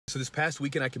So this past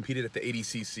weekend I competed at the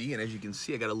ADCC, and as you can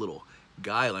see, I got a little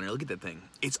guile on here. Look at that thing.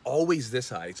 It's always this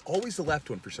high. It's always the left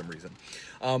one for some reason.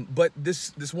 But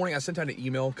this morning I sent out an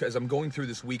email because I'm going through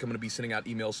this week. I'm going to be sending out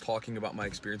emails talking about my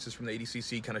experiences from the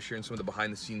ADCC, kind of sharing some of the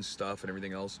behind the scenes stuff and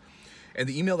everything else. And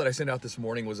the email that I sent out this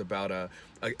morning was about a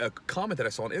comment that I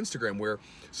saw on Instagram where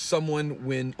someone,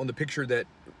 when on the picture that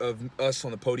of us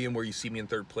on the podium where you see me in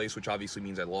third place, which obviously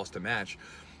means I lost a match,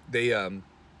 they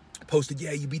posted,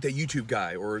 yeah, you beat that YouTube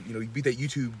guy, or, you know, you beat that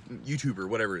YouTuber,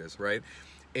 whatever it is, right?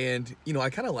 And, you know,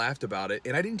 I kind of laughed about it,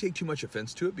 and I didn't take too much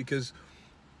offense to it because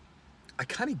I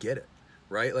kind of get it,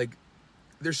 right? Like,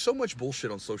 there's so much bullshit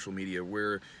on social media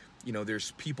where, you know,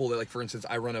 there's people that, like, for instance,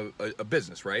 I run a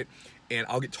business, right? And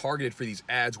I'll get targeted for these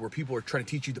ads where people are trying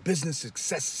to teach you the business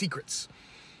success secrets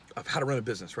of how to run a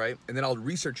business, right? And then I'll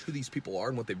research who these people are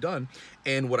and what they've done.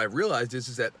 And what I've realized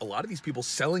is that a lot of these people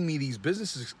selling me these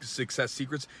business success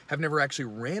secrets have never actually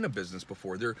ran a business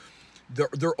before. Their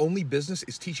only business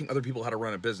is teaching other people how to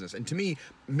run a business. And to me,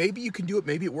 maybe you can do it,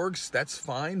 maybe it works, that's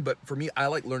fine. But for me, I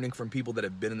like learning from people that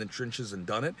have been in the trenches and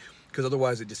done it, because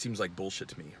otherwise it just seems like bullshit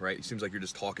to me, right? It seems like you're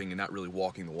just talking and not really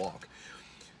walking the walk.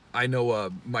 I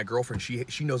know my girlfriend,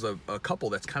 she knows a couple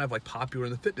that's kind of like popular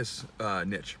in the fitness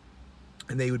niche.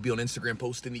 And they would be on Instagram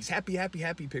posting these happy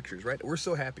pictures, right? We're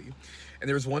so happy. And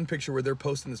there was one picture where they're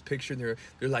posting this picture and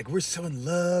they're like, we're so in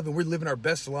love and we're living our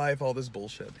best life, all this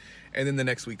bullshit. And then the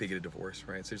next week they get a divorce,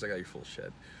 right? So it's like, oh, you're full of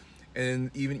shit. And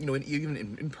even, you know, even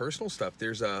in personal stuff,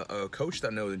 there's a coach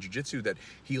that I know in Jiu-Jitsu that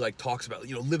he like talks about,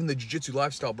 you know, living the Jiu-Jitsu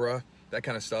lifestyle, bruh, that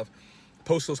kind of stuff.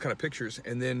 Posts those kind of pictures.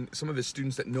 And then some of his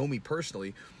students that know me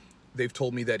personally, they've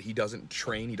told me that he doesn't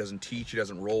train, he doesn't teach, he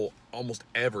doesn't roll almost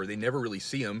ever. They never really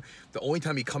see him. The only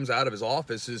time he comes out of his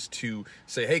office is to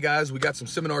say, hey guys, we got some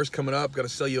seminars coming up, got to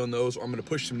sell you on those, or I'm going to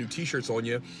push some new t-shirts on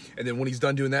you. And then when he's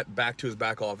done doing that, back to his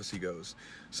back office he goes.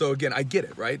 So again, I get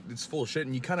it, right? It's full of shit,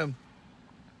 and you kind of,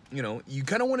 you know, you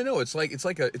kind of want to know. It's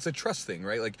a trust thing,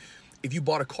 right? Like, if you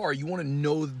bought a car, you want to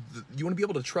know, you want to be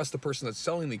able to trust the person that's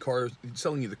selling you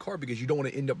the car, because you don't want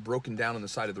to end up broken down on the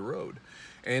side of the road.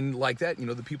 And like that, you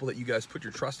know, the people that you guys put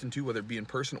your trust into, whether it be in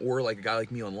person or like a guy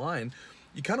like me online,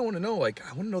 you kind of want to know, like,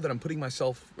 I want to know that I'm putting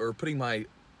myself, or putting my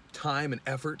time and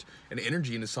effort and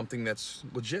energy into something that's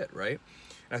legit, right?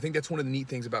 And I think that's one of the neat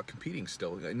things about competing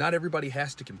still. Not everybody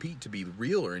has to compete to be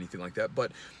real or anything like that,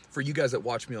 but for you guys that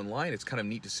watch me online, it's kind of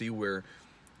neat to see where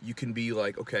you can be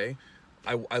like, okay,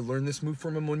 I learned this move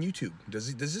from him on YouTube.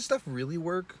 Does this stuff really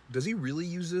work? Does he really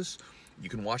use this? You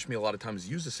can watch me a lot of times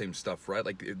use the same stuff, right?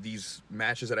 Like these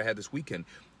matches that I had this weekend.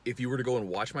 If you were to go and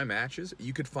watch my matches,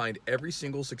 you could find every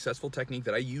single successful technique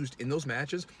that I used in those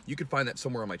matches. You could find that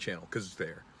somewhere on my channel, because it's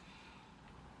there.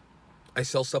 I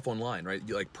sell stuff online, right?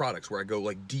 Like products where I go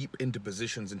like deep into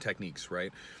positions and techniques,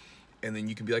 right? And then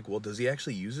you can be like, well, does he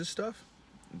actually use this stuff?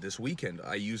 This weekend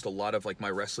I used a lot of like my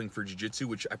wrestling for jiu-jitsu,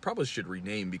 which I probably should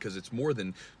rename, because it's more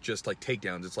than just like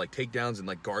takedowns. It's like takedowns and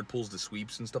like guard pulls to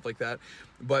sweeps and stuff like that.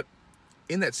 But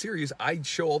in that series, I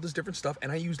show all this different stuff,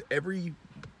 and I used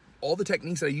all the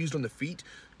techniques that I used on the feet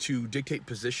to dictate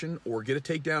position or get a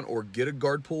takedown or get a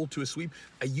guard pull to a sweep.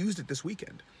 I used it this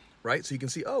weekend, right? So you can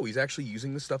see, oh, he's actually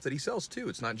using the stuff that he sells too.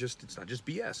 It's not just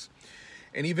BS.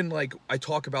 And even like I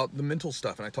talk about the mental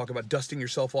stuff, and I talk about dusting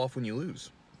yourself off when you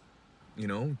lose. You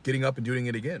know, getting up and doing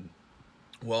it again.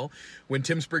 Well, when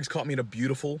Tim Spriggs caught me in a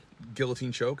beautiful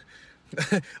guillotine choke,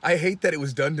 I hate that it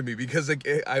was done to me, because like,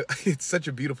 it's such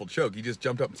a beautiful choke. He just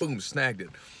jumped up, boom, snagged it.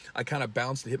 I kind of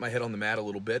bounced and hit my head on the mat a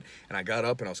little bit, and I got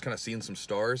up and I was kind of seeing some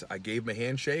stars. I gave him a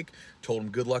handshake, told him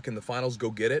good luck in the finals, go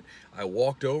get it. I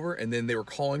walked over, and then they were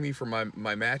calling me for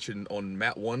my match on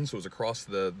mat 1, so it was across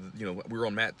the, you know, we were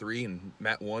on mat 3, and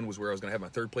mat 1 was where I was going to have my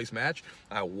third place match.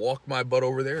 I walked my butt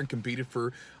over there and competed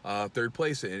for third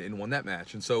place and won that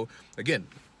match. And so, again,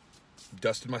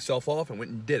 dusted myself off and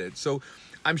went and did it. So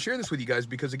I'm sharing this with you guys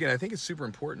because, again, I think it's super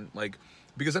important. Like,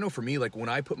 because I know for me, like when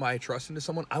I put my trust into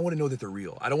someone, I want to know that they're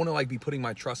real. I don't want to like be putting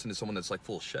my trust into someone that's like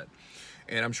full of shit.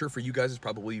 And I'm sure for you guys, it's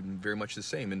probably very much the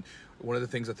same. And one of the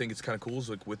things I think it's kind of cool is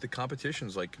like with the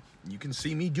competitions, like you can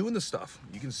see me doing the stuff.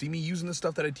 You can see me using the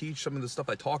stuff that I teach, some of the stuff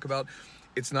I talk about.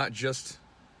 It's not just,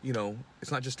 you know,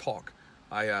 it's not just talk.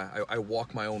 I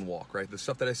walk my own walk, right? The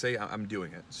stuff that I say, I'm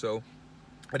doing it. So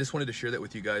I just wanted to share that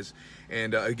with you guys.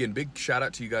 And again, big shout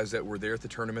out to you guys that were there at the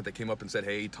tournament, that came up and said,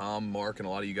 hey, Tom, Mark, and a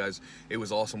lot of you guys. It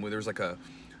was awesome. There was like a,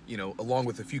 you know, along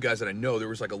with a few guys that I know, there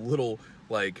was like a little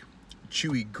like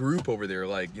Chewy group over there,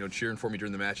 like, you know, cheering for me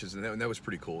during the matches. And that was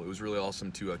pretty cool. It was really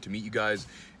awesome to meet you guys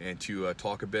and to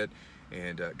talk a bit.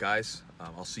 And guys,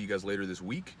 I'll see you guys later this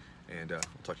week, and I'll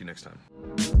talk to you next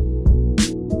time.